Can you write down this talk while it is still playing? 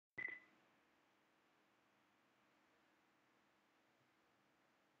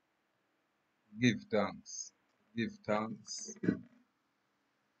Give thanks. Give thanks.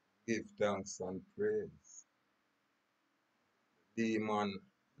 Give thanks and praise. Demon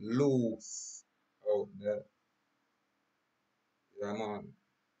loose out there. Yeah, man.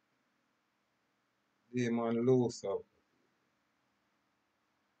 Demon loose out.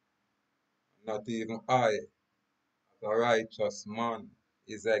 Not even I, as a righteous man,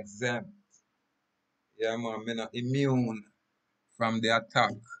 is exempt. Yeah, man. I'm not immune from the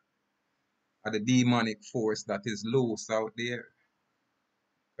attack of the demonic force that is loose out there.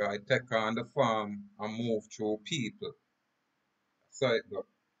 I take on the farm and move through people. So it go.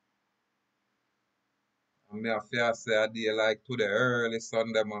 And me have to say a day like today, early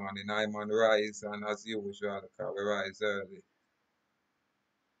Sunday morning, I man rise and as usual, because we rise early.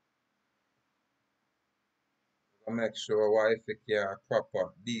 I make sure wife care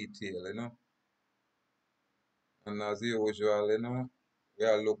proper detail, you know. And as usual, you know, we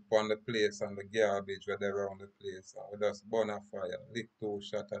all look on the place and the garbage where they around the place and we just burn a fire, lick 2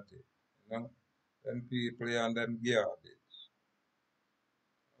 shots at it, you know. Them people and them garbage.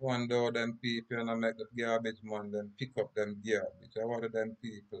 One day them people and I make the garbage man them pick up them garbage. I want them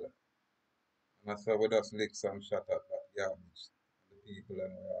people. And so we just lick some shot at that garbage. The people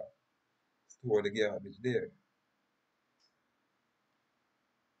and store the garbage there.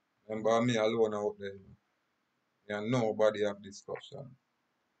 Remember me alone out there. And nobody have discussion.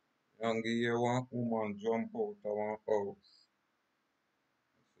 Young hear one woman jump out of one house.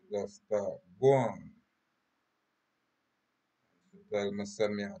 She just start go on. She tell me say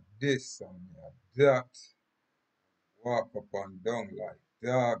me a this and me a that. Walk up and down like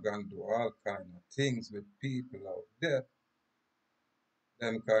dog and do all kind of things with people out there.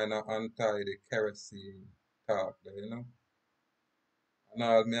 Them kind of untidy kerosene talk there, you know. And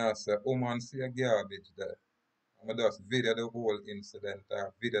all me I say, woman see a garbage there. I'm just video the whole incident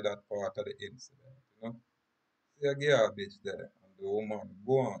or video that part of the incident, you know. See a garbage there and the woman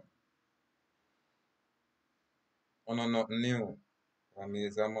go on. And nothing new. For me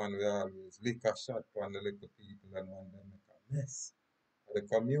as a man we always lick a shot on the little people and when they make a mess of the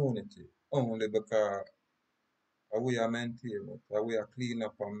community. Only because we are maintain it, we are clean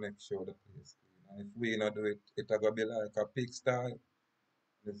up and make sure the place clean. And if we not do it, it'll go be like a pigsty.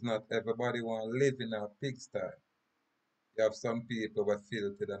 It's not everybody want to live in a pigsty. You have some people who are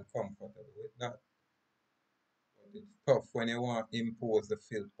filthy and comfortable with that. But it's tough when you want to impose the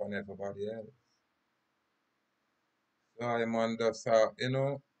filth on everybody else. So I man just you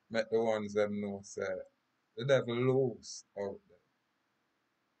know, make the ones them know say the devil loose out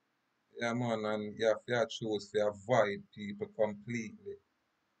there. Yeah man, and you have to choose to avoid people completely.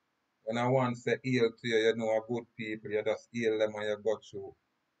 When I want to say heal to you, you know a good people, you just heal them and you go through.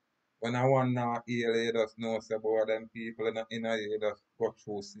 When I want not heal, you just know say about them people in a you just go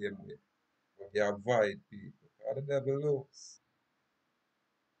through same way. But you avoid people. Because the devil loose.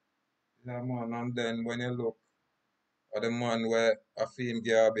 Yeah man, and then when you look at the man where I feel him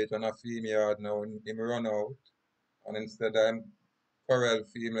garbage and I feel him yard now, him run out. And instead of him corral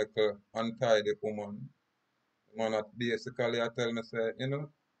feel like a untidy woman, the man that basically I tell me say, you know,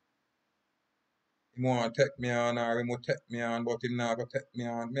 he want to take me on or he will take me on, but him not go take me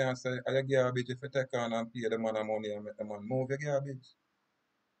on. Me I say, are you garbage if you take on and pay the man a money and make the man move your garbage?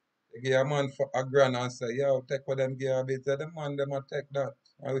 You give a man for a grand and say, yo, take for them garbage. So the man them a take that.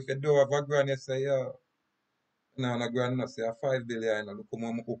 And if you do have a grand, you say, yo, no, no grand, no say a 5 billion, look how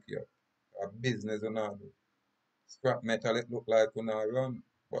I'm hook you up. A business and all do. Scrap metal, it look like we not run.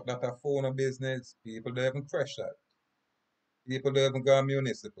 But that a phone business, people don't even pressure. People don't even go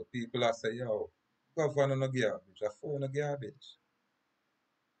municipal. People are say, yo, governor no garbage, a phone garbage.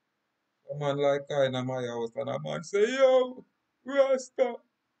 A man like I in my house and a man say, yo, Rasta,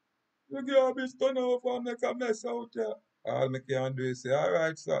 the garbage turn over and make a mess out here. All me can do is say,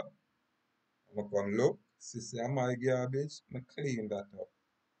 alright, sir. I'm come look, see, my garbage, I clean that up.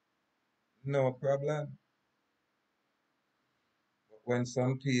 No problem. When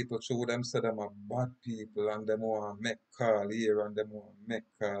some people show them say them are bad people and them want to make call here and them want to make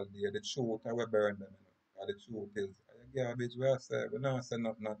call there, the truth I will burn them. You know? And the truth is, garbage we say, we don't say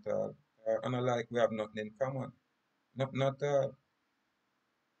nothing at all. And I like we have nothing in common. Nothing at all.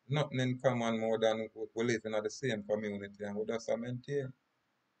 Nothing in common more than we live in the same community and we just maintain.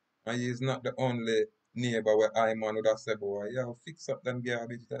 And he is not the only neighbor where I man would have said, boy, yeah, fix up them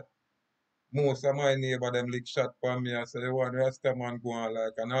garbage there. Most of my neighbor them lick shot for me and say the one Rasta man go on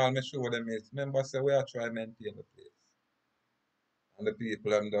like and all me show them is remember say we are trying to maintain the place. And the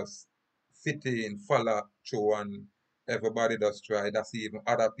people them just fit in, follow through and everybody does try. That's even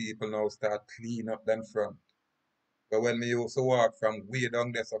other people now start clean up them front. But when me used to walk from way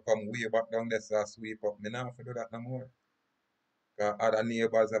down there, so come way back down there, so I sweep up, me not have to do that no more. Because other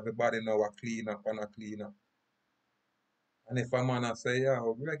neighbors, everybody know I clean up and I clean up. And if a man a say, yeah,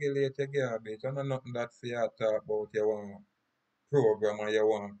 regulate your garbage, and nothing that for you to talk about you want program and you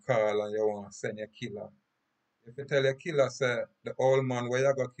want call and you want send your killer. If you tell your killer say the old man where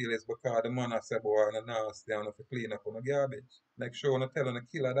you go kill is because the man a say boy and nasty and if you clean up on the garbage. Make sure you tell the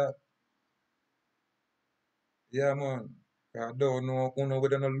killer that. Yeah man. I don't know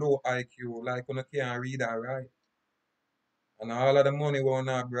with a low IQ like you can't read and write. And all of the money we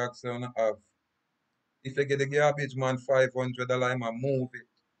wanna brag so you have. If you get the garbage man $500 man move it.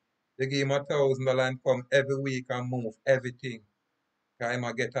 You give him $1,000 and come every week and move everything. Cause him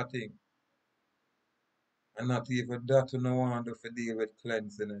a get a thing. And not even that you no want to deal with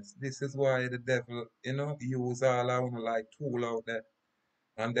cleanliness. This is why the devil, use all our like tool out there.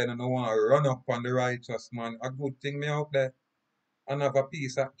 And then you no want to run up on the righteous man. A good thing me out there. And have a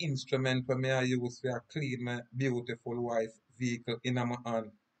piece of instrument for me I use for clean my beautiful wife vehicle in my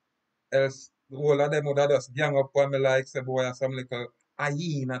hand. Else the whole of them would have just gang up on me like say boy some little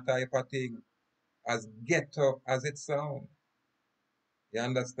hyena type of thing. As ghetto as it sound. You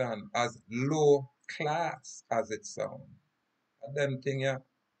understand? As low class as it sound. And them thing yeah,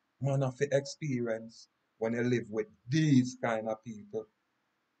 man of the experience when you live with these kind of people.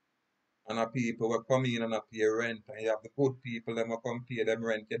 And the people will come in and pay rent and you have the good people them will come pay them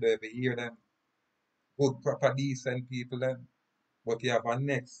rent, you don't even hear them. Good proper decent people them. But you have a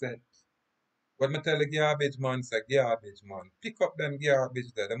next set. When me tell the garbage man say garbage man, pick up them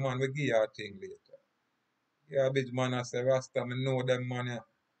garbage there, the man will give you a thing later. Garbage man I say Rasta, me know them man yeah.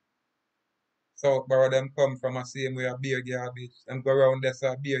 Southborough them come from a same way a beer garbage. Them go around there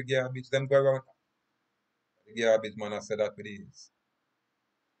so a beer garbage. Them go around the garbage man I say that with ease.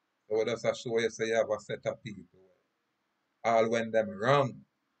 So just a show you say you have a set of people. All when them wrong,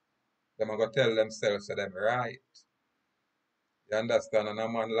 them a go tell themselves that them right. You understand? And a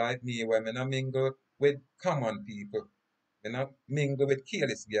man like me when me not mingle with common people. Me not mingle with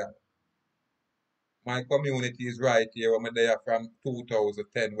careless girl. My community is right here when me there from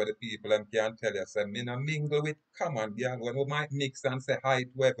 2010 where the people them can tell you say me not mingle with common girl when we might mix and say hi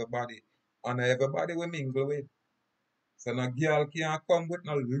to everybody. And everybody we mingle with. So no girl can't come with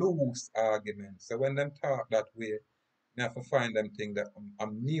no loose argument. So when them talk that way, you have to find them thing that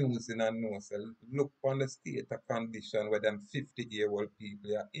amusing and know. So look on the state of condition where them 50-year-old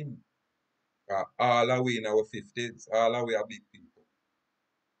people are in. All are we in our 50s, all are we are big people.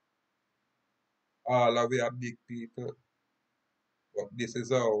 All are we are big people. But this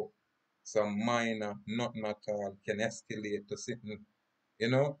is how some minor, nothing at all, can escalate to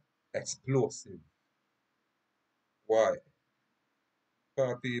something, explosive. Why?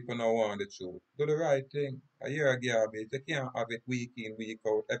 Because people don't want the truth. Do the right thing. A year garbage. You can't have it week in, week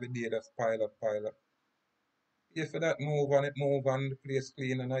out. Every day just pile up, pile up. Pay for that move on, the place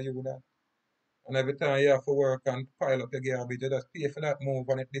clean and you that. And every time you have to work and pile up your garbage, you just pay for that move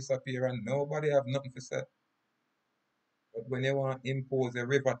and it disappear and nobody have nothing to say. But when you want to impose a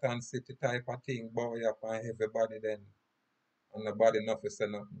Riverton City type of thing, boy up on everybody then. And nobody nothing say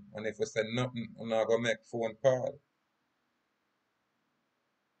nothing. And if you say nothing, I'm not gonna make phone call.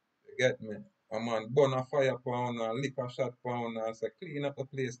 You get me? A man burn a fire pound and lick a shot pound and say clean up the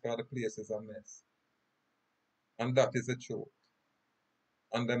place because the place is a mess. And that is the truth.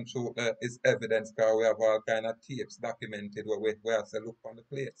 And them truth is evidence because we have all kind of tapes documented where we have to look on the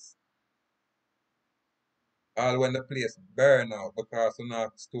place. All when the place burn out because we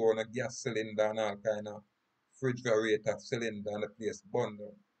not store a gas cylinder and all kind of refrigerator cylinder and the place burn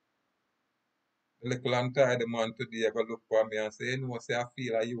down. The little untidy man today go look for me and say, say I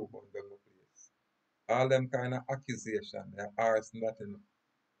feel like you burn down the place. All them kind of accusation, they're arson that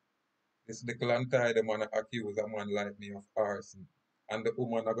This little untidy man accuse a man like me of arson. And the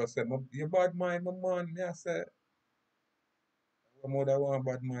woman I go say, you bad mind my man. Me I say, what mother want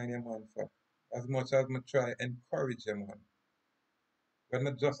bad mind your man for? As much as me try encourage your man. When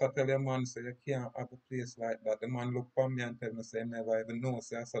I just I tell your man say you can't have a place like that, the man look for me and tell me say never even know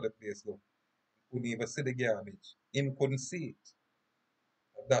say I saw the place look. Couldn't even see the garbage. Him couldn't see it.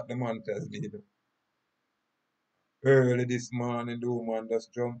 That the man tells me though. Early this morning the woman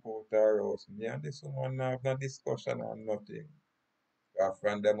just jump out her house. Me and this woman have no discussion or nothing.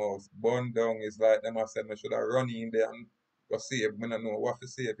 From them house burn down is like them I said me should have run in there and go save. Me not know what to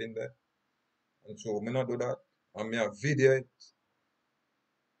save in there. And so me not do that. And me have video it.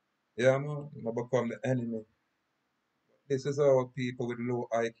 Yeah man, I become the enemy. This is how people with low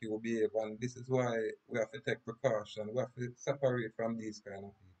IQ behave and this is why we have to take precaution. We have to separate from these kind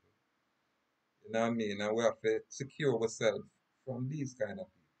of people. You know what I mean? And we have to secure ourselves from these kind of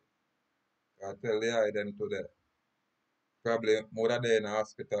people. I tell the eye them today, probably more than they in a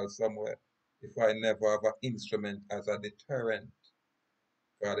hospital somewhere, if I never have an instrument as a deterrent.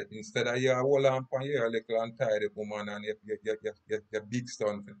 Because instead of you hold on for your little untidy woman and your big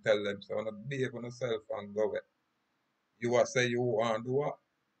son to tell them, so don't behave on yourself and go away. You will say you want to do what?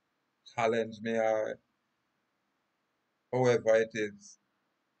 Challenge me or however it is.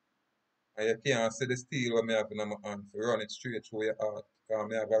 And you can't see the steel when I have in my hand to run it straight through your heart.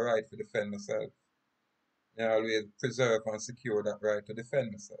 Because I have a right to defend myself. I always preserve and secure that right to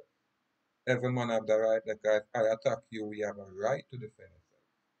defend myself. Every man have the right, like if I attack you, we have a right to defend ourselves.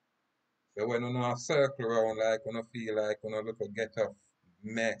 So when you know circle around like you feel like you look a get off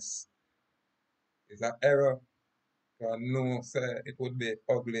mess, it's an error. Because no say it would be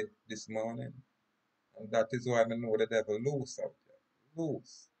ugly this morning. And that is why I know the devil loose out there.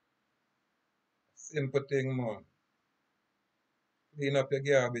 Loose. Simple thing, man. Clean up your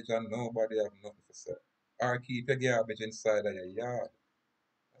garbage and nobody have nothing to say. Or keep your garbage inside of your yard.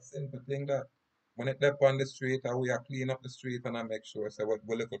 A simple thing that. When it up on the street, we are clean up the street and I make sure so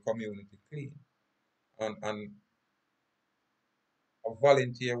we local community clean. And a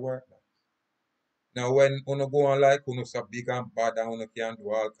volunteer work. Now when uno go on like uno so big and bad and uno can do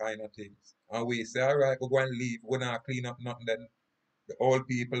all kind of things. And we say, alright, we go and leave, we not clean up nothing then. The old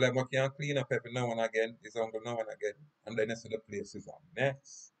people them we can clean up every now and again, is only now and again. And then you see the place is a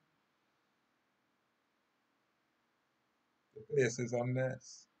mess. The place is a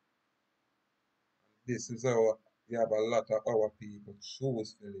mess. This is how we have a lot of our people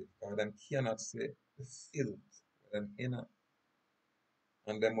choose to live. Because them cannot say the filth them inner.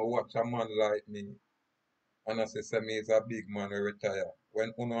 And them watch a man like me. And I say me is a big man who retire.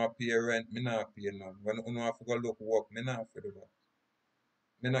 When uno pay rent, me not pay none. When uno have to go look work, me not have to do that.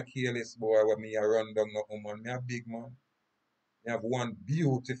 Me not careless boy when me a run down no woman. Me a big man. Me have one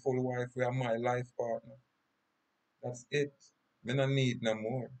beautiful wife who are my life partner. That's it. Me not need no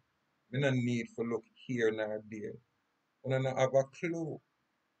more. Me not need for look here nor there. Uno not have a clue.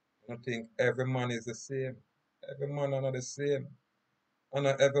 I think every man is the same. Every man are not the same. And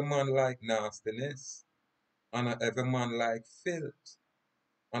not every man like nastiness. And not every man like filth.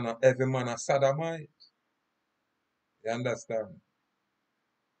 And not every man a sodomite. You understand?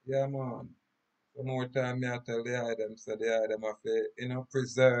 Yeah, man. Some more time me I tell the eye them, so the eye them have to,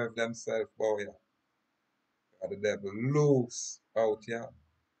 preserve themselves, boy. The devil loose out here.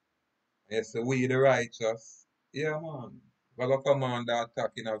 Yes, we the righteous. Yeah, man. We go come on the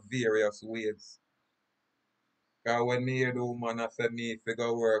attack in a various ways. Because when me hear the woman I say me if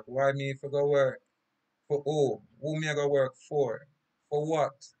go work, why me if go work? For who? Who me go work for? For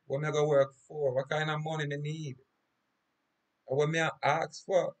what? What me go work for? What kind of money me need? And what me I ask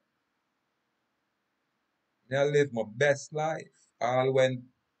for? Me I live my best life. All when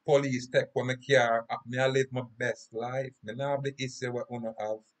police take for my car, me I live my best life. Me not have the issue what una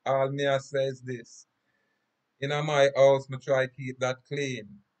have. All me I say is this. In my house, me try keep that clean.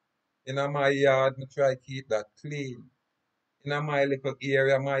 In my yard, me try keep that clean. In my little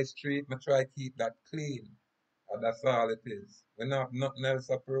area, my street, me try keep that clean. And that's all it is. We not have nothing else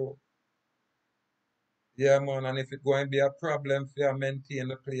to prove. Yeah, man, and if it going to be a problem for you maintain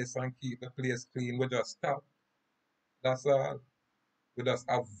the place and keep the place clean, we just stop. That's all. We just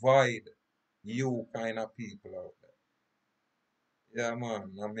avoid you kind of people out there. Yeah,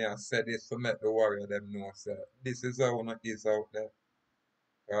 man, and me I said this to make the warrior them know, sir. This is how it is out there.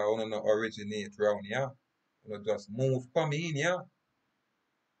 Because not originate round here. You just move, come in here.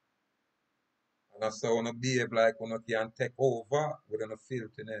 And that's how you behave like you can take over with no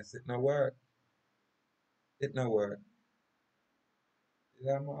filthiness. It no work. It no work.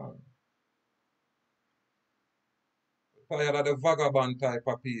 Yeah, man. Tired of the vagabond type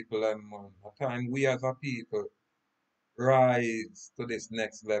of people, man. At time we as a people rise to this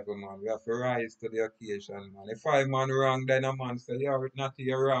next level, man. We have to rise to the occasion, man. If I man wrong, then a man say, yeah, it's not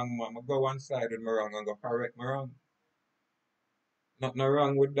your wrong, man. I go one side with my wrong and go correct my wrong. Nothing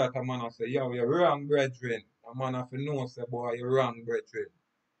wrong with that. A man I say, yo, you're wrong, brethren. A man have to know, say, boy, you're wrong, brethren.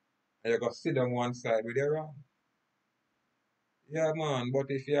 And you go sit down one side with your wrong. Yeah, man, but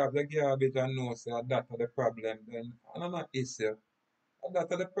if you have the garbage and know, say, that's the problem, then I don't know issue.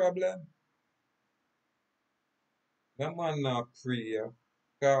 That's the problem. No man not free, yeah.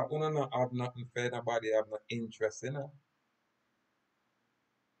 Because you not have nothing for nobody have no interest in it.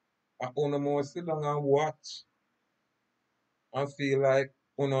 And you more sit down and watch and feel like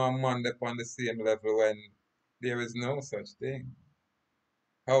you a man upon the same level when there is no such thing.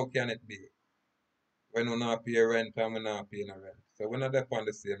 How can it be? When you not pay rent and we not pay no rent. So we're not upon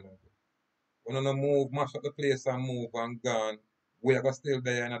the same level. When no move, mash up the place and move and gone, we are still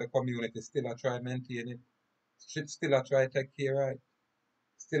there in the community, still I try maintain it. Still I try take care of it.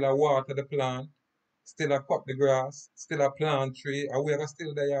 Still I water the plant. Still I cut the grass. Still I plant tree. And we are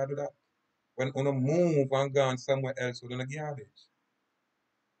still there to do that. When you move and gone somewhere else with the garbage.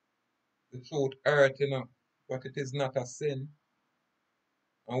 The truth hurt, but it is not a sin.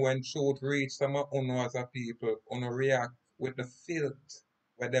 And when truth reach some of you as a people, you react with the filth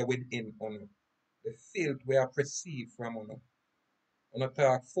where they're within you. The filth we are perceived from you. You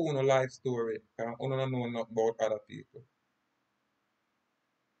talk phone life story, because you don't know nothing about other people.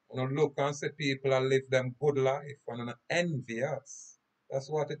 You look and see people and live them good life and you envious. That's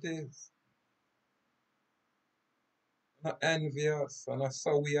what it is. Not envious, and that's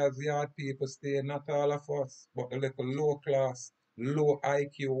how we as yard people stay, not all of us, but the little low class, low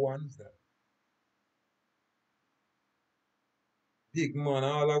IQ ones there. Big man,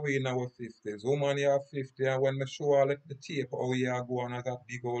 all the way in our 50s. Woman, you are 50, and when me show all the tape how you are going as a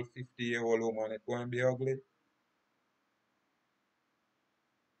big old 50-year-old woman, it's going to be ugly.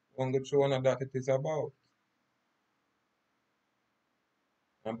 I'm going to show you that it is about.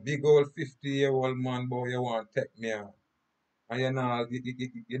 And big old 50-year-old man, boy, you want to take me out. And you're not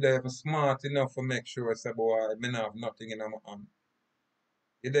even smart enough to make sure, say, boy, I don't have nothing in my hand.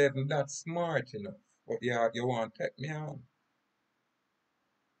 You're not even that smart enough, but you want to take me on.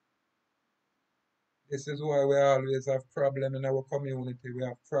 This is why we always have problem in our community. We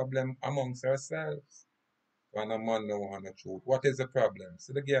have problem amongst ourselves. And a man don't want the truth. What is the problem?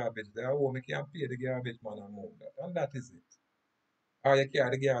 See the garbage there. Oh, me can't pay the garbage man and move that. And that is it. Or you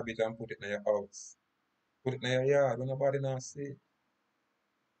carry the garbage and put it in your house. Put it in your yard when nobody not see it.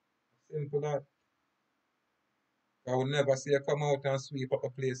 Simple that. I would never see you come out and sweep up a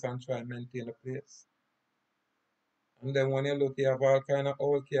place and try and maintain the place. And then when you look, you have all kind of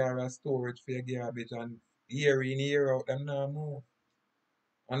old car and storage for your garbage and year in, year out, them not move.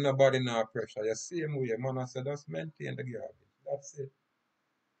 And nobody not pressure. You same way, man, I said, just maintain the garbage. That's it.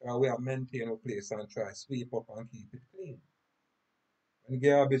 We have maintain a place and try sweep up and keep it clean. When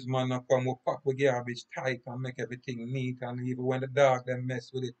garbage man not come, we pack the garbage tight and make everything neat. And even when the dog them mess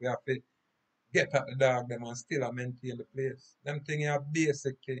with it, we have to get at the dog them and still maintain the place. Them things are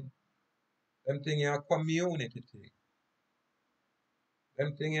basic thing. Them things are community thing.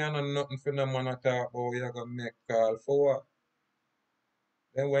 Them things are not nothing for no man to talk about. You're gonna make call for what?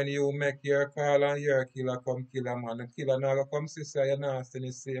 Then when you make your call and your killer come kill a man, the killer not gonna come see say you're nasty in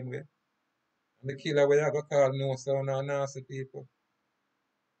the same way. And the killer where you gonna call no sound and nasty people.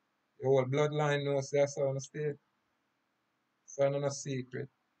 Your whole bloodline knows that's on the state. So no secret.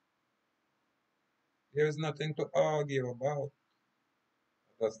 There is nothing to argue about.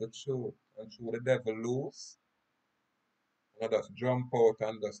 That's the truth. And through the devil loose, and just jump out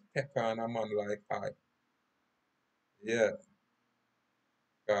and just take on a man like I. Yeah.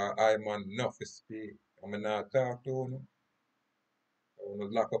 I man enough to speak. I'm not talk to you. I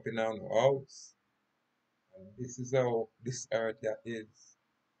want to lock up in our house. And this is how this earth here is.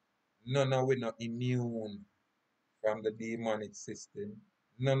 None of we not immune from the demonic system.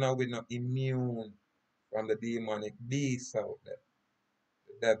 None of we not immune from the demonic beasts out there.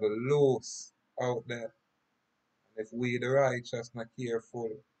 The devil loose out there. And if we the righteous not careful,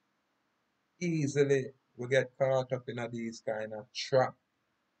 easily we get caught up in these kind of trap.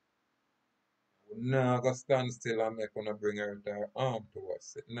 We not gonna stand still and make una bring out our arm to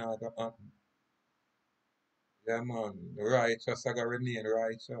us. It not gonna happen. Yeah man, the righteous are gonna remain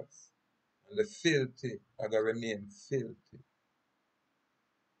righteous. And the filthy are gonna remain filthy.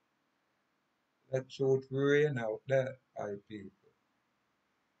 Let truth reign out there, I people.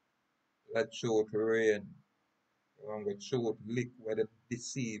 Let truth reign. And the truth lick where the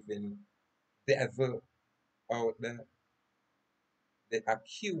deceiving devil out there. The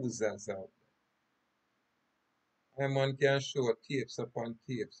accusers out there. And man can show tapes upon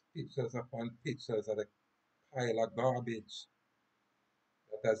tapes, pictures upon pictures of the pile of garbage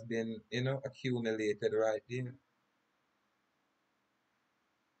that has been, accumulated right there.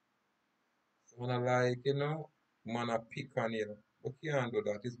 So when I man I pick on you. But can't do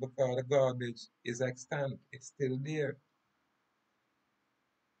that. It's because the garbage is extant. It's still there.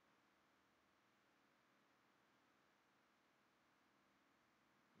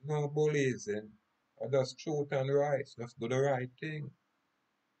 No bullying. I just truth and right. Just do the right thing.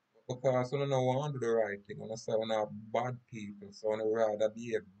 Because you don't want to do the right thing. You say we are bad people. So you rather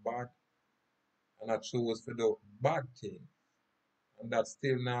be a bad and I choose to do bad thing. And that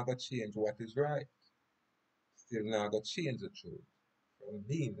still not gonna change what is right. Still not gonna change the truth from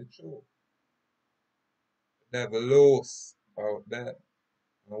being the truth. The devil loose out there.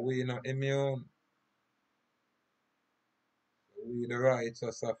 And we not immune. We the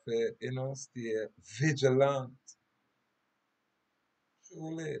righteous have to, stay vigilant.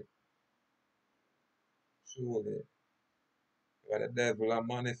 Truly, truly. But the devil are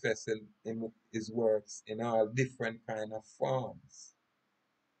manifesting his works in all different kind of forms.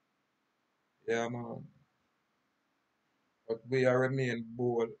 Yeah, man. But we are remain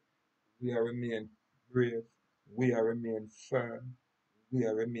bold. We are remain brave. We are remain firm. We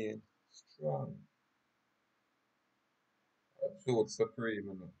are remain strong. Truth supreme,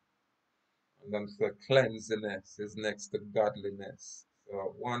 And then say cleanliness is next to godliness.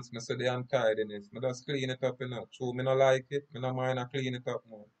 So once I see the untidiness, I just clean it up, True, me no like it, me no mind I clean it up,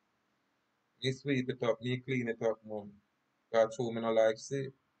 man. Me sweep it up, me clean it up, man. Because true, me no like see.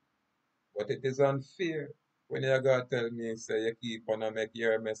 But it is unfair when you gotta tell me, say, you keep on and make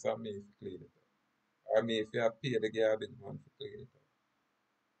your mess of me if you clean it up. Or me if you have paid the garbage man to clean it up.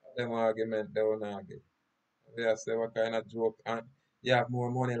 Them argument, they won't argue. They say, what kind of joke? And you have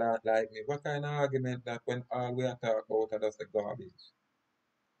more money like me. What kind of argument that when all we are talk about are just the garbage?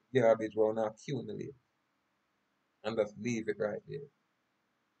 Garbage will not accumulate and just leave it right there.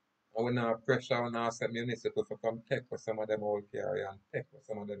 And we now pressure on our municipal to come take for some of them old carry and take for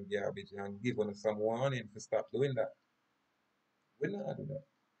some of them garbage and give them some warning to stop doing that. We not do that.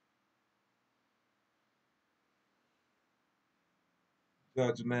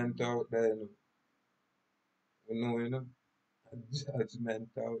 Judgment out there, you know. Judgment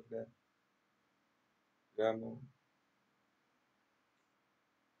out there. Yeah, man.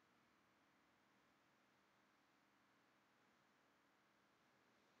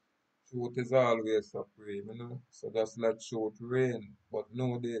 Truth is always supreme. So just let truth reign. But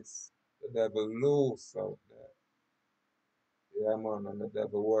know this, the devil loose out there. Yeah, man, and the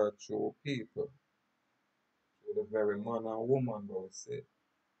devil work through people, through the very man and woman, I would say.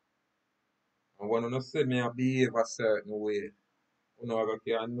 And when you see me I behave a certain way,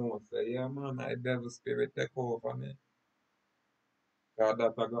 can know, say, yeah, man, the devil spirit take over me. Because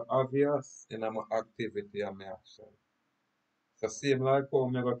that I go obvious in my activity and my action. So same like how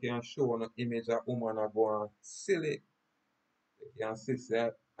I can show an image of woman a go and silly. You can see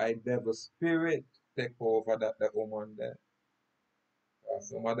say I devil spirit take over that the woman there.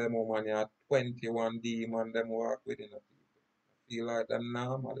 Some of them woman have 21 demon them walk within the people. I feel like them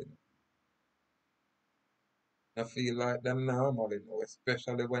normal. I feel like them normal,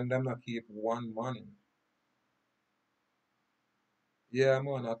 especially when them not keep one money. Yeah,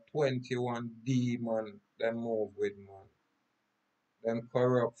 man, a 21 demon them move with, man. Them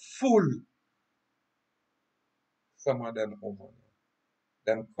corrupt full, some of them woman.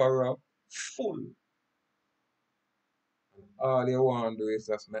 Them corrupt full. And all you want to do is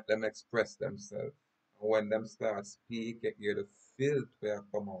just make them express themselves. And when them start speak, you hear the filth will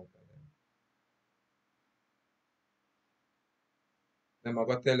come out of them. Them are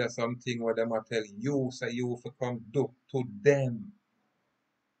gonna tell you something where them are tell you, say you for come do to them.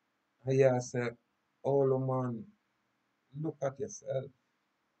 And you say, oh man, look at yourself.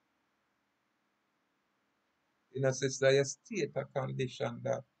 Sister, you state a condition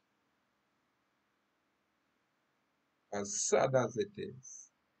that, as sad as it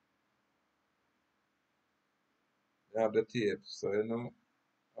is, you have the tape. So,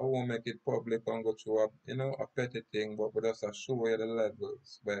 I won't make it public and go through a petty thing, but we just show you the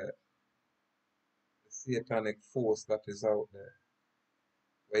levels where the satanic force that is out there.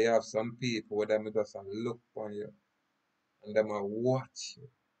 Where you have some people where them just look on you, and them watch you,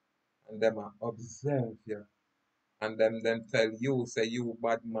 and them observe you, and them then tell you, say you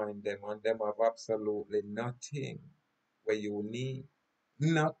bad mind them, and them have absolutely nothing where you need.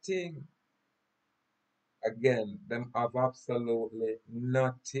 Nothing. Again, them have absolutely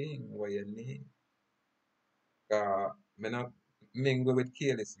nothing where you need. Me not mingle with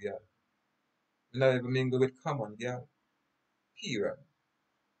careless girl. Me not even mingle with common girl. Period.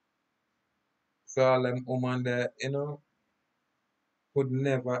 So all them woman there, could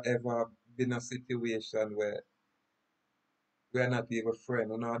never ever be in a situation where we are not even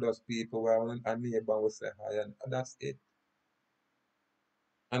friends. Those people where a neighbor will say hi and that's it.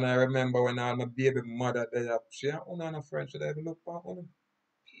 And I remember when all my baby mother there, she and no friend should ever look for una.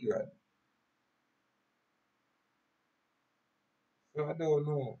 Period. So I don't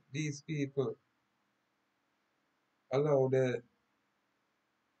know. These people allow the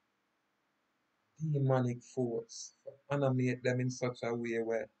demonic force animate them in such a way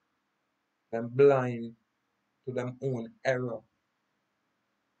where them blind to them own error,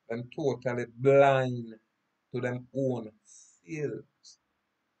 them totally blind to them own failures.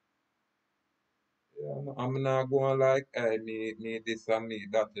 Yeah, I'm not going like, hey, me this and me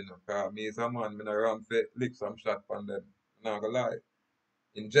that, you know, cause me is a man, me not run for lick some shot on them. I'm not gonna lie.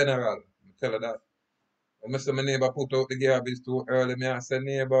 In general, I tell her that. When I say my neighbor put out the garbage too early, me I say,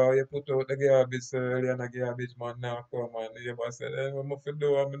 neighbor, you put out the garbage so early and the garbage man now come and the neighbor said, hey, what am I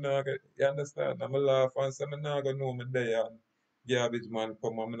do? I'm not gonna, you understand? I'm a laugh and say, I'm not gonna know me there and garbage man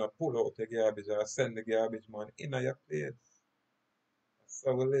come and I'm gonna pull out the garbage or send the garbage man in your place. That's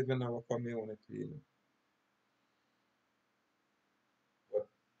how we live in our community, you know.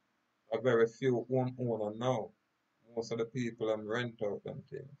 But a very few own owner now. Most of the people rent out them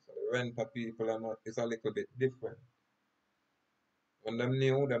things. So the renter people is a little bit different. When them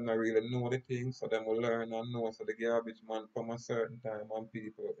new, them not really know the things, so them will learn and know. So the garbage man come a certain time and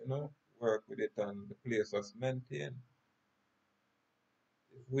people, you know, work with it and the place was maintained.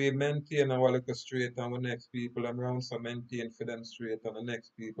 If we maintain our little straight and the next people around, so maintain for them straight and the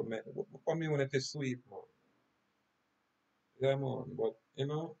next people, the community sweep, man. Yeah, man. But, you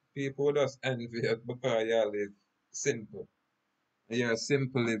know, people just envy it because you live simple. Yeah,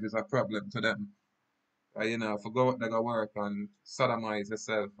 simple live is a problem to them. You know, if you go out there go work and sodomize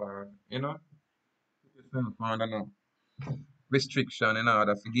yourself or, you know, yourself under no restriction in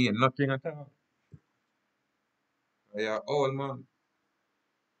order to gain nothing at all. You're old man.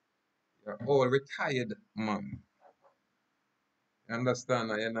 You're old retired man. You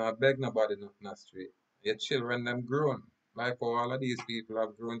understand? You know, beg nobody nothing in the street. Your children them grown. Like how all of these people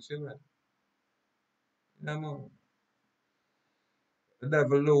have grown children. You know, the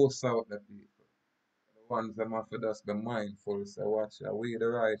devil loose out the people. The ones that have to just be mindful. So watch ya. We the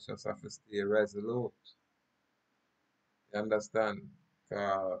righteous have to stay resolute. You understand?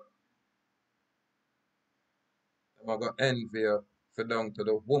 Cause I'm gonna envy you for down to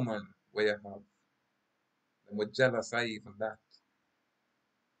the woman where you have. Them were jealous of even that.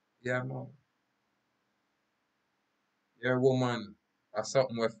 Yeah, man. Your woman or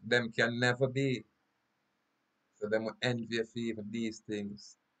something with them can never be. So them will envy you for even these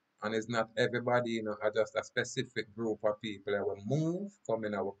things. And it's not everybody, you know, are just a specific group of people that will move come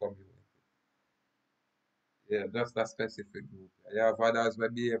in our community. Yeah, just a specific group. You have others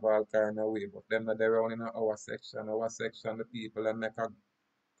that behave all kind of way, but them not around in our section. Our section, the people that make a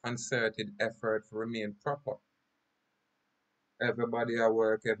concerted effort to remain proper. Everybody at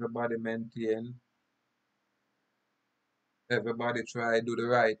work, everybody maintain, everybody try do the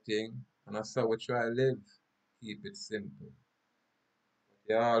right thing, and that's how we try live. Keep it simple.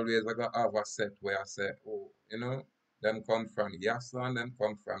 You always gonna have a set where I say, oh, you know, them come from Yasson, them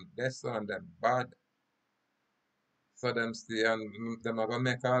come from Desson, them bad. So them stay and them are gonna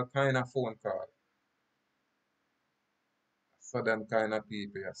make all kind of phone call. So them kind of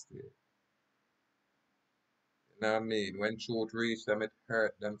people you stay. You know what I mean? When truth reach them, it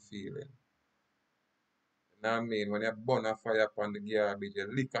hurt them feeling. You know what I mean? When you burn a fire upon the garbage, you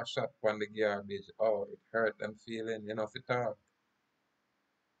lick a shot upon the garbage, oh, it hurt them feeling. You know, if you talk.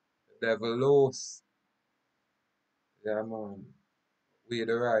 The devil loose. Yeah, man. We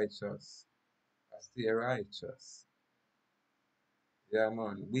the righteous. I stay righteous. Yeah,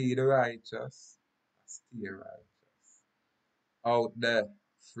 man. We the righteous. I stay righteous. Out there,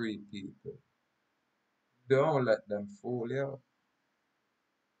 free people. Don't let them fool you.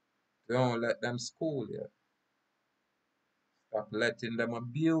 Don't let them school you. Stop letting them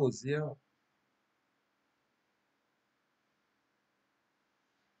abuse you.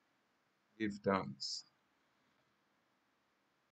 Give thanks.